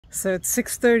So it's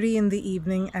 6:30 in the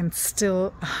evening and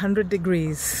still 100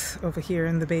 degrees over here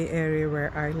in the Bay Area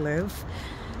where I live.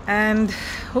 And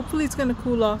hopefully it's going to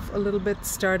cool off a little bit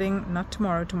starting, not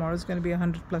tomorrow. Tomorrow's going to be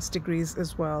 100 plus degrees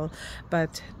as well.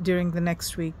 But during the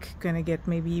next week, going to get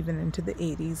maybe even into the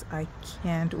 80s. I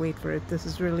can't wait for it. This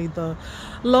is really the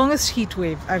longest heat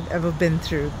wave I've ever been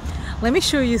through. Let me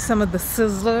show you some of the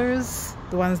sizzlers,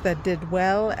 the ones that did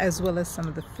well, as well as some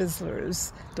of the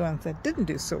fizzlers, the ones that didn't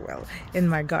do so well in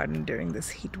my garden during this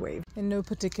heat wave. In no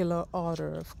particular order,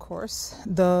 of course.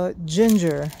 The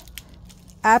ginger.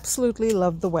 Absolutely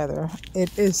love the weather.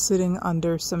 It is sitting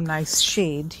under some nice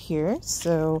shade here,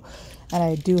 and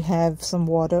I do have some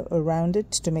water around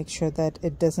it to make sure that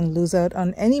it doesn't lose out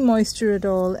on any moisture at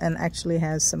all and actually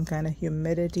has some kind of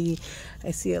humidity.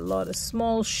 I see a lot of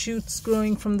small shoots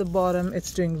growing from the bottom.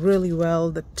 It's doing really well.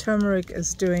 The turmeric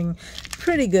is doing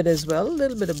pretty good as well. A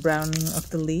little bit of browning of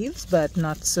the leaves, but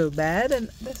not so bad. And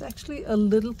there's actually a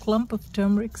little clump of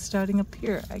turmeric starting up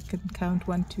here. I can count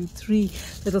 1, 2, 3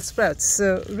 little sprouts.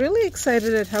 So really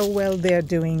excited at how well they're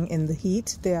doing in the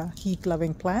heat. They are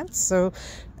heat-loving plants, so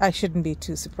I shouldn't be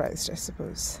too surprised, I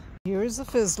suppose. Here's a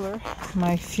fizzler,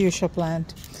 my fuchsia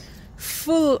plant.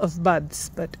 Full of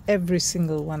buds, but every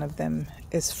single one of them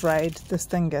is fried. This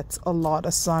thing gets a lot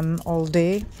of sun all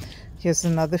day. Here's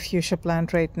another fuchsia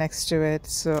plant right next to it.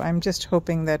 So I'm just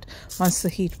hoping that once the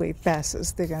heat wave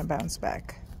passes, they're going to bounce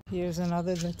back. Here's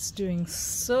another that's doing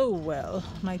so well.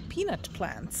 My peanut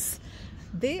plants.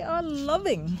 They are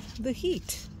loving the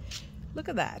heat. Look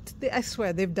at that. I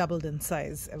swear they've doubled in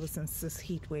size ever since this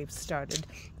heat wave started.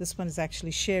 This one is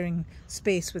actually sharing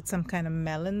space with some kind of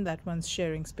melon. That one's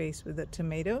sharing space with a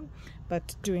tomato,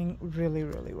 but doing really,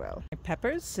 really well. My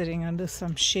peppers sitting under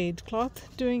some shade cloth,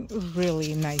 doing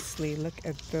really nicely. Look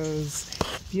at those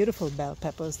beautiful bell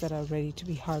peppers that are ready to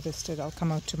be harvested. I'll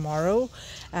come out tomorrow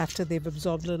after they've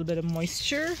absorbed a little bit of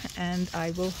moisture and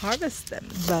I will harvest them.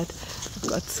 But I've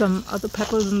got some other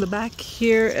peppers in the back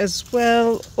here as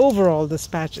well. Overall, this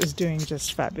patch is doing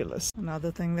just fabulous.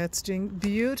 Another thing that's doing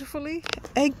beautifully,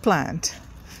 eggplant.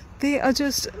 They are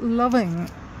just loving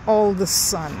all the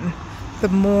sun. The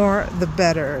more, the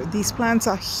better. These plants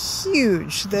are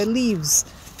huge. Their leaves,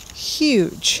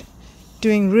 huge.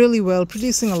 Doing really well,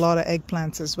 producing a lot of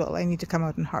eggplants as well. I need to come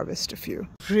out and harvest a few.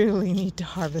 Really need to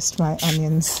harvest my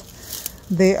onions.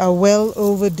 They are well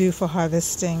overdue for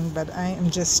harvesting, but I am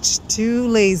just too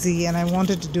lazy and I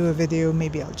wanted to do a video.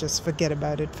 Maybe I'll just forget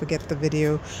about it, forget the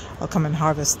video. I'll come and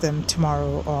harvest them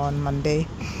tomorrow on Monday.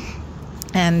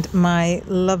 And my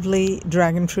lovely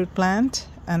dragon fruit plant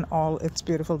and all its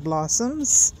beautiful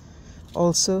blossoms,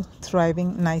 also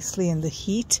thriving nicely in the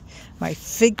heat. My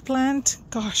fig plant,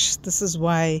 gosh, this is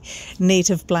why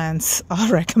native plants are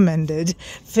recommended.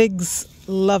 Figs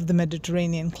love the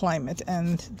Mediterranean climate,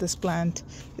 and this plant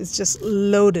is just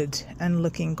loaded and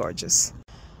looking gorgeous.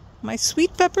 My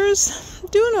sweet peppers,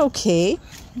 doing okay.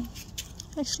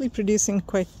 Actually producing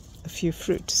quite a few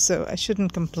fruit, so I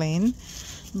shouldn't complain.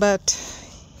 But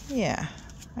yeah,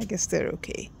 I guess they're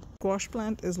okay. Squash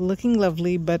plant is looking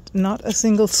lovely, but not a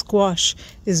single squash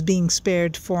is being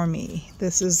spared for me.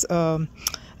 This is a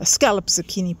scallop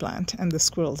zucchini plant, and the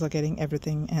squirrels are getting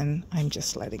everything, and I'm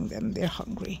just letting them. They're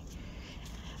hungry.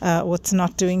 What's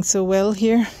not doing so well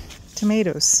here?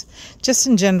 Tomatoes. Just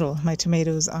in general, my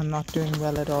tomatoes are not doing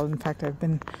well at all. In fact, I've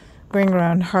been going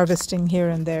around harvesting here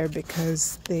and there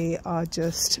because they are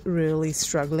just really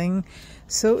struggling.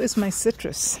 So is my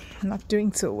citrus. Not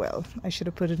doing so well. I should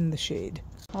have put it in the shade.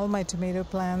 All my tomato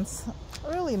plants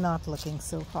are really not looking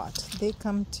so hot. They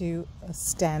come to a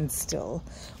standstill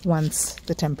once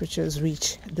the temperatures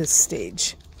reach this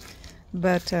stage.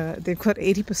 But they've got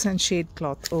 80% shade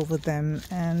cloth over them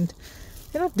and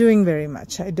they're not doing very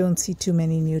much. I don't see too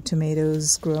many new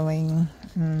tomatoes growing.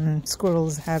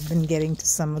 Squirrels have been getting to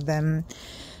some of them,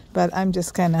 but I'm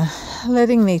just kind of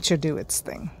letting nature do its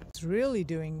thing. What's really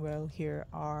doing well here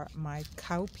are my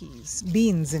cowpeas.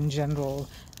 Beans in general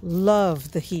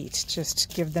love the heat.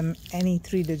 Just give them any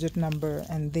 3-digit number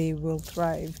and they will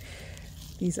thrive.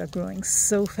 These are growing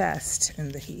so fast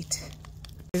in the heat.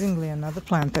 Amazingly, another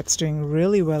plant that's doing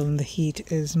really well in the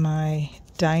heat is my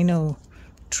dino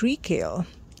tree kale.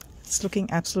 It's looking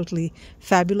absolutely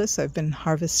fabulous. I've been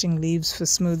harvesting leaves for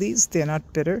smoothies. They're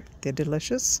not bitter, they're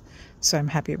delicious. So I'm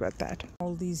happy about that.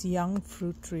 All these young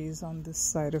fruit trees on this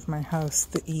side of my house,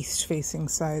 the east facing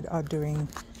side, are doing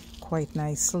quite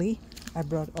nicely. I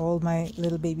brought all my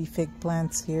little baby fig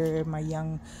plants here, my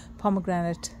young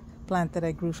pomegranate plant that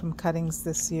I grew from cuttings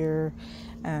this year,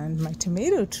 and my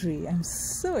tomato tree. I'm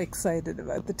so excited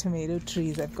about the tomato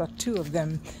trees. I've got 2 of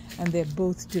them and they're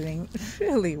both doing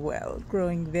really well,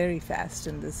 growing very fast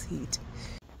in this heat.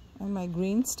 And my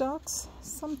green stalks,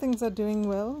 some things are doing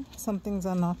well, some things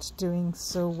are not doing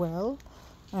so well.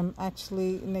 I'm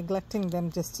actually neglecting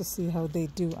them just to see how they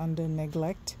do under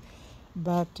neglect.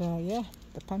 But yeah,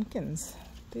 the pumpkins,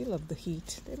 they love the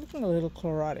heat. They're looking a little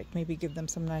chlorotic. Maybe give them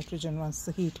some nitrogen once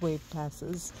the heat wave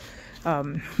passes.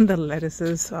 The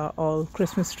lettuces are all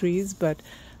Christmas trees, but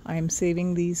I'm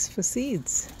saving these for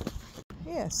seeds.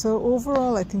 Yeah, so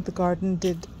overall I think the garden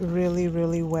did really,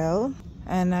 really well.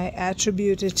 And I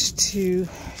attribute it to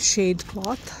shade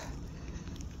cloth,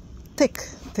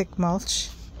 thick mulch,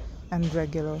 and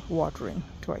regular watering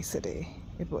twice a day.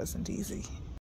 It wasn't easy.